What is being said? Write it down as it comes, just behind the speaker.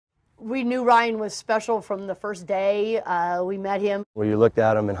We knew Ryan was special from the first day we met him. Where you looked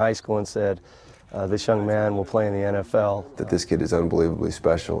at him in high school and said, this young man will play in the NFL. That this kid is unbelievably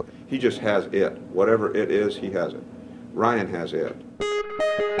special. He just has it. Whatever it is, he has it. Ryan has it.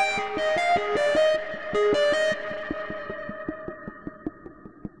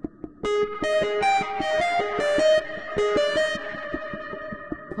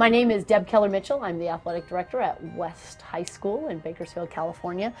 My name is Deb Keller-Mitchell. I'm the athletic director at West High School in Bakersfield,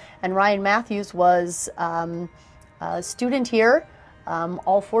 California. And Ryan Mathews was a student here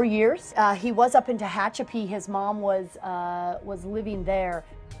all 4 years. He was up in Tehachapi. His mom was living there.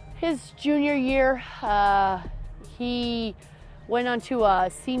 His junior year, he went onto a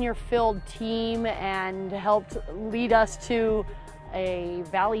senior field team and helped lead us to a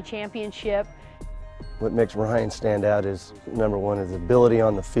Valley championship. What makes Ryan stand out is, number one, his ability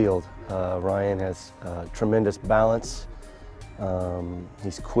on the field. Ryan has tremendous balance.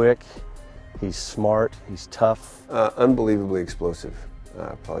 He's quick, he's smart, he's tough. Unbelievably explosive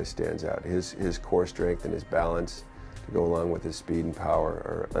probably stands out. His core strength and his balance to go along with his speed and power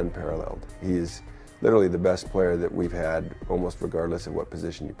are unparalleled. He is literally the best player that we've had, almost regardless of what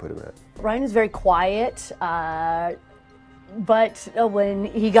position you put him at. Ryan is very quiet, but when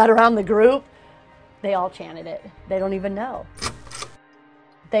he got around the group, they all chanted it. They don't even know.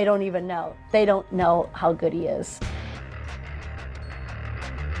 They don't even know. They don't know how good he is.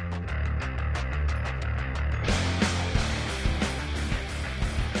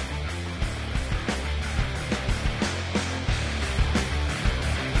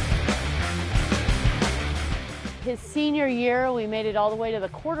 His senior year, we made it all the way to the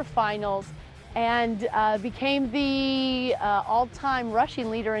quarterfinals and became the all-time rushing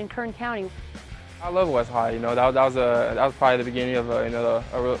leader in Kern County. I love West High. You know, that was probably the beginning of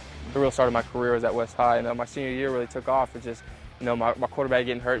the real start of my career was at West High. And my senior year really took off. It just, you know, my quarterback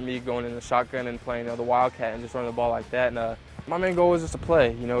getting hurt, me going in the shotgun and playing the Wildcat and just running the ball like that. And my main goal was just to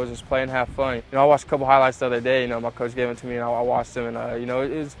play. You know, it was just play and have fun. You know, I watched a couple highlights the other day. You know, my coach gave them to me and I watched them. And you know,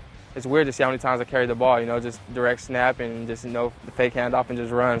 it's weird to see how many times I carried the ball. You know, just direct snap and just, you know, the fake handoff and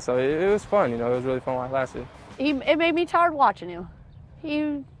just run. So it was fun. You know, it was really fun while it lasted. It made me tired watching him.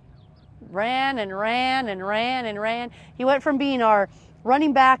 He ran and ran and ran and ran. He went from being our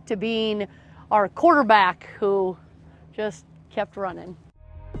running back to being our quarterback who just kept running.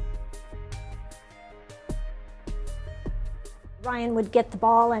 Ryan would get the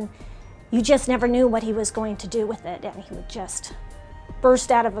ball and you just never knew what he was going to do with it, and he would just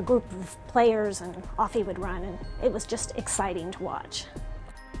burst out of a group of players and off he would run, and it was just exciting to watch.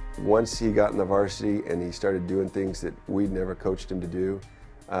 Once he got in the varsity and he started doing things that we'd never coached him to do,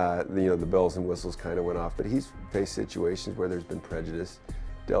 you know, the bells and whistles kind of went off. But he's faced situations where there's been prejudice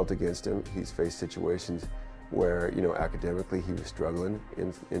dealt against him. He's faced situations where, you know, academically he was struggling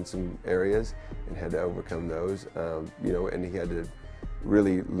in some areas and had to overcome those. You know, and he had to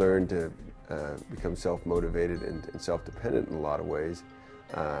really learn to become self-motivated and self-dependent in a lot of ways.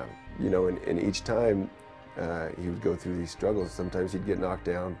 You know, and each time he would go through these struggles. Sometimes he'd get knocked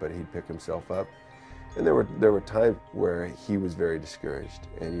down, but he'd pick himself up. And there were times where he was very discouraged,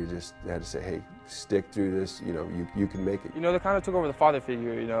 and you just had to say, hey, stick through this, you know, you can make it. You know, they kind of took over the father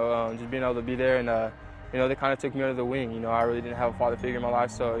figure, you know, just being able to be there, and, you know, they kind of took me under the wing. You know, I really didn't have a father figure in my life,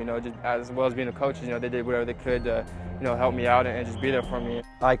 so, you know, just as well as being a coach, you know, they did whatever they could to, you know, help me out and just be there for me.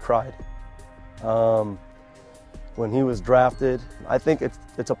 I cried. When he was drafted, I think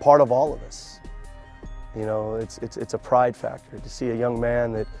it's a part of all of us. You know, it's a pride factor to see a young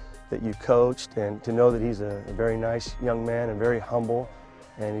man that you coached, and to know that he's a very nice young man and very humble,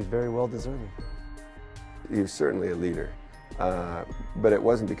 and he's very well deserving. He was certainly a leader, but it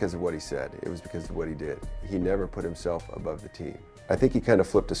wasn't because of what he said, it was because of what he did. He never put himself above the team. I think he kind of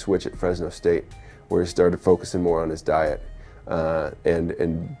flipped a switch at Fresno State, where he started focusing more on his diet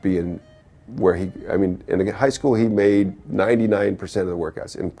and being where he, I mean, in high school he made 99% of the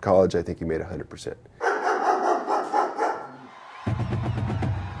workouts. In college, I think he made 100%.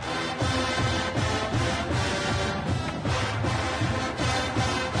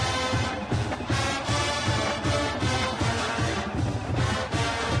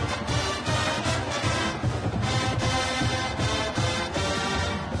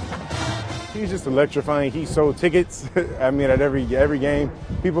 He's just electrifying. He sold tickets. I mean, at every game,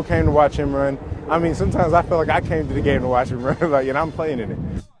 people came to watch him run. I mean, sometimes I feel like I came to the game to watch him run, like, and I'm playing in it.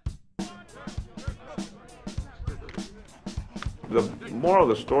 The moral of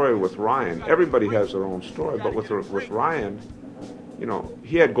the story with Ryan, everybody has their own story, but with Ryan, you know,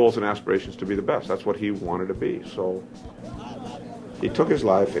 he had goals and aspirations to be the best. That's what he wanted to be. So he took his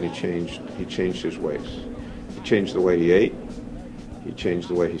life and he changed his ways. He changed the way he ate. He changed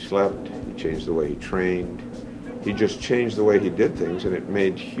the way he slept. He changed the way he trained. He just changed the way he did things, and it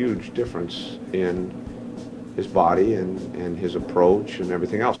made huge difference in his body and his approach and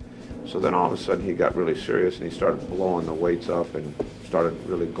everything else. So then all of a sudden he got really serious and he started blowing the weights up and started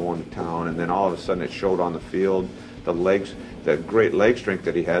really going to town, and then all of a sudden it showed on the field. The legs, that great leg strength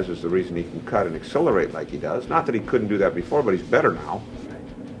that he has is the reason he can cut and accelerate like he does. Not that he couldn't do that before, but he's better now.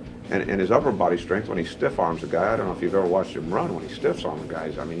 And his upper body strength, when he stiff arms a guy, I don't know if you've ever watched him run, when he stiffs arms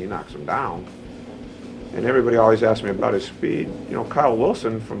guys, I mean, he knocks them down. And everybody always asks me about his speed. You know, Kyle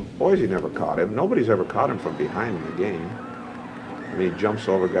Wilson from Boise never caught him. Nobody's ever caught him from behind in the game. I mean, he jumps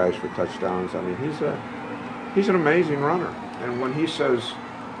over guys for touchdowns. I mean, he's an amazing runner. And when he says,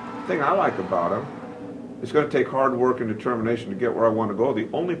 the thing I like about him, it's going to take hard work and determination to get where I want to go. The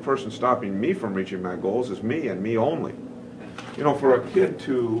only person stopping me from reaching my goals is me and me only. You know, for a kid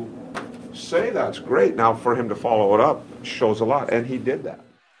to say that's great, now for him to follow it up shows a lot, and he did that.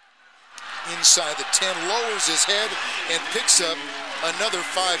 Inside the 10, lowers his head and picks up another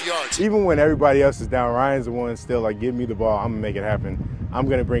 5 yards. Even when everybody else is down, Ryan's the one still like, give me the ball, I'm going to make it happen. I'm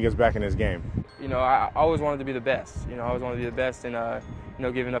going to bring us back in this game. You know, I always wanted to be the best. You know, I always wanted to be the best, and you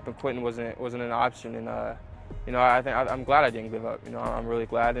know, giving up and quitting wasn't an option. And you know, I'm glad I didn't give up. You know, I'm really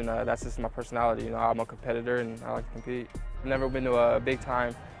glad, and that's just my personality. You know, I'm a competitor and I like to compete. I've never been to a big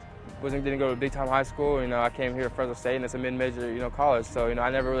time. Didn't go to a big time high school. You know, I came here to Fresno State, and it's a mid-major, you know, college. So, you know,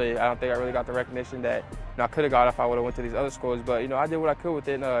 I don't think I really got the recognition that, you know, I could have got if I would have went to these other schools. But, you know, I did what I could with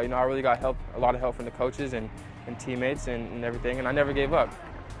it. And, you know, I really got a lot of help from the coaches and teammates and everything, and I never gave up.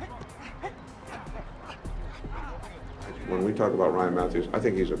 When we talk about Ryan Mathews, I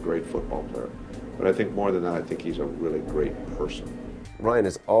think he's a great football player. But I think more than that, I think he's a really great person. Ryan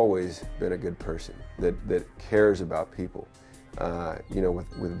has always been a good person that cares about people. You know,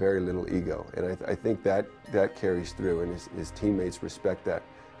 with very little ego, and I think that carries through, and his teammates respect that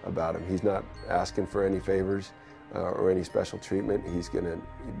about him. He's not asking for any favors or any special treatment. He's going to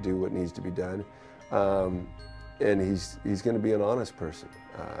do what needs to be done, and he's going to be an honest person,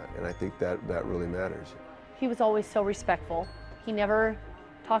 and I think that really matters. He was always so respectful. He never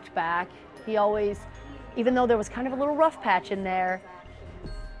talked back. He always, even though there was kind of a little rough patch in there,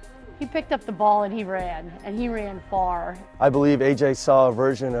 he picked up the ball and he ran far. I believe AJ saw a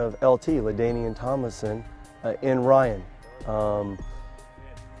version of LT, LaDainian Tomlinson, in Ryan.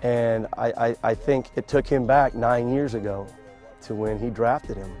 And I think it took him back 9 years ago to when he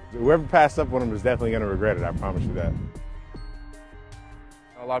drafted him. Whoever passed up on him is definitely going to regret it, I promise you that.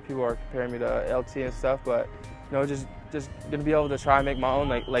 A lot of people are comparing me to LT and stuff, but, you know, just going to be able to try and make my own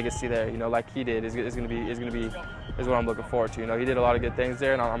legacy there, you know, like he did, is what I'm looking forward to. You know, he did a lot of good things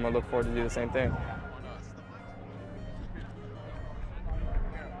there, and I'm going to look forward to do the same thing.